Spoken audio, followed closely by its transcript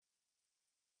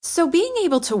So being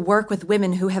able to work with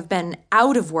women who have been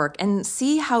out of work and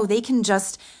see how they can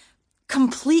just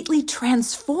completely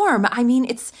transform,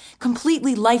 it's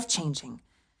completely life-changing.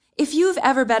 If you've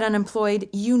ever been unemployed,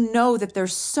 you know that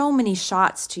there's so many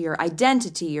shots to your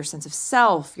identity, your sense of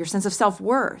self, your sense of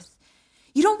self-worth.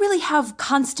 You don't really have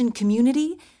constant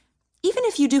community. Even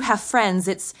if you do have friends,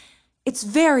 it's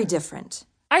very different.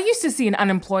 I used to see an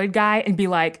unemployed guy and be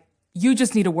like, you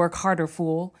just need to work harder,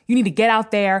 fool. You need to get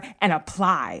out there and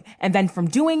apply. And then from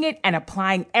doing it and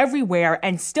applying everywhere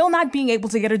and still not being able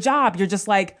to get a job, you're just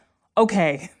like,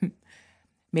 okay,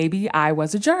 maybe I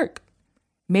was a jerk.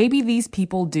 Maybe these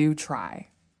people do try.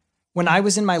 When I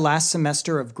was in my last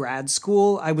semester of grad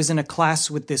school, I was in a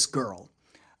class with this girl.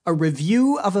 A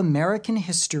review of American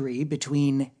history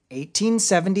between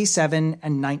 1877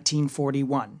 and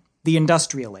 1941, the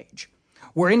industrial age.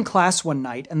 We're in class one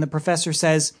night and the professor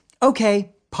says,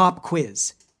 okay, pop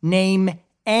quiz. Name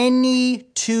any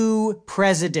two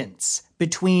presidents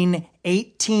between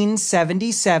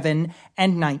 1877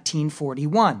 and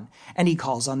 1941. And he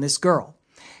calls on this girl.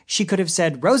 She could have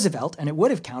said Roosevelt, and it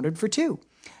would have counted for two.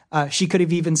 She could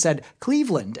have even said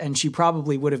Cleveland, and she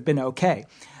probably would have been okay.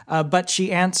 But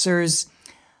she answers,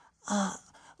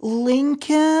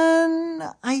 Lincoln,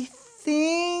 I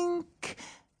think.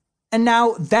 And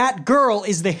now that girl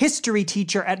is the history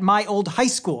teacher at my old high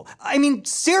school. I mean,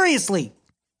 seriously.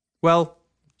 Well,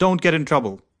 don't get in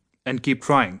trouble and keep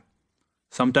trying.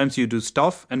 Sometimes you do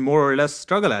stuff and more or less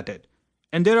struggle at it.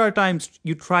 And there are times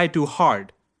you try too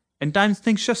hard. And times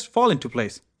things just fall into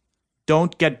place.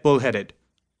 Don't get bullheaded.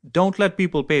 Don't let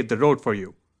people pave the road for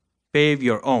you. Pave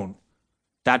your own.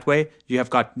 That way, you have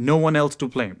got no one else to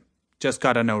blame. Just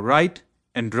gotta know right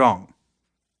and wrong.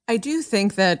 I do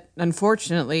think that,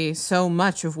 unfortunately, so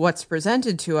much of what's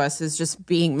presented to us is just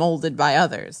being molded by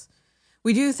others.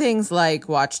 We do things like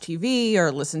watch TV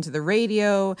or listen to the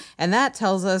radio, and that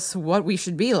tells us what we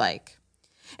should be like.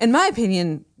 In my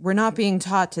opinion, we're not being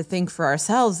taught to think for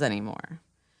ourselves anymore.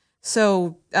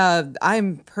 So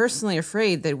I'm personally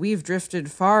afraid that we've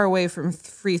drifted far away from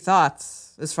free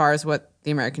thoughts as far as what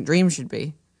the American dream should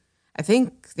be. I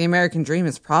think the American dream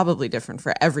is probably different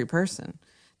for every person.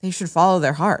 They should follow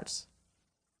their hearts.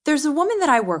 There's a woman that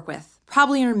I work with,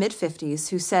 probably in her mid-50s,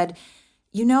 who said,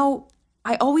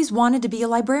 I always wanted to be a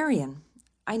librarian.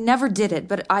 I never did it,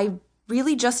 but I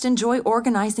really just enjoy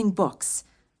organizing books.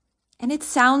 And it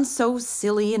sounds so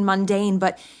silly and mundane,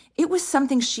 but it was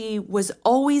something she was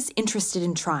always interested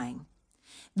in trying.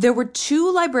 There were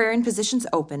 2 librarian positions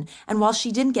open, and while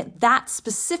she didn't get that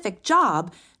specific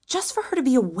job, just for her to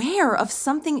be aware of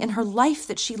something in her life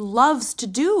that she loves to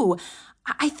do,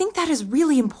 I think that is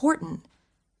really important.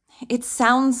 It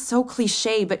sounds so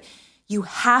cliche, but you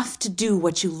have to do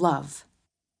what you love.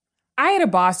 I had a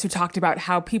boss who talked about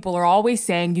how people are always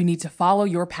saying you need to follow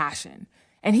your passion.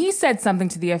 And he said something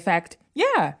to the effect,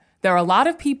 yeah, there are a lot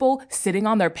of people sitting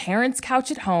on their parents'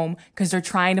 couch at home because they're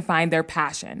trying to find their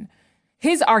passion.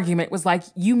 His argument was like,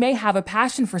 you may have a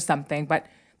passion for something, but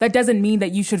that doesn't mean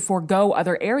that you should forego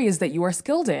other areas that you are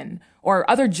skilled in or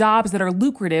other jobs that are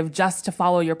lucrative just to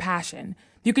follow your passion.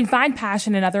 You can find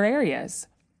passion in other areas.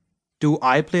 Do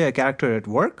I play a character at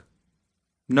work?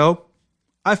 No.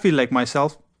 I feel like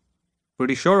myself.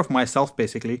 Pretty sure of myself,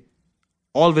 basically.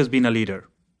 Always been a leader.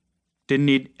 Didn't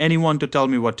need anyone to tell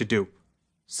me what to do.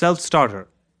 Self-starter.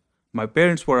 My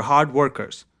parents were hard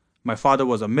workers. My father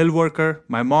was a mill worker.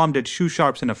 My mom did shoe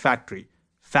sharps in a factory.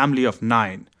 Family of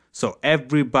 9. So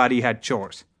everybody had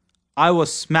chores. I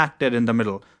was smack dead in the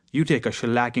middle. You take a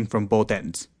shellacking from both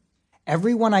ends.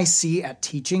 Everyone I see at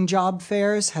teaching job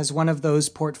fairs has one of those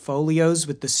portfolios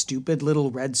with the stupid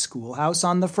little red schoolhouse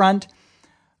on the front.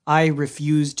 I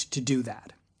refused to do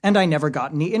that, and I never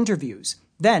got any interviews.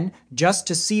 Then, just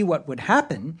to see what would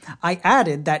happen, I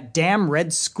added that damn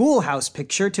red schoolhouse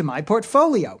picture to my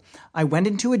portfolio. I went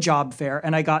into a job fair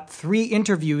and I got 3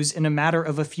 interviews in a matter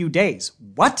of a few days.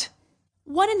 What?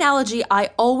 One analogy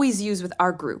I always use with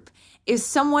our group is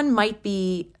someone might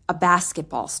be a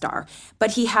basketball star,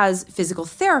 but he has physical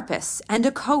therapists and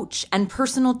a coach and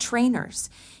personal trainers.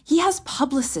 He has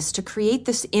publicists to create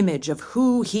this image of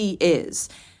who he is.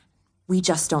 We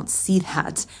just don't see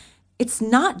that. It's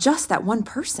not just that one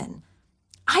person.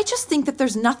 I just think that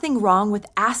there's nothing wrong with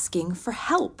asking for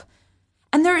help.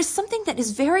 And there is something that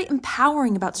is very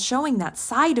empowering about showing that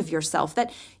side of yourself,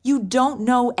 that you don't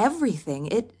know everything.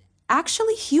 It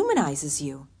actually humanizes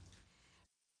you.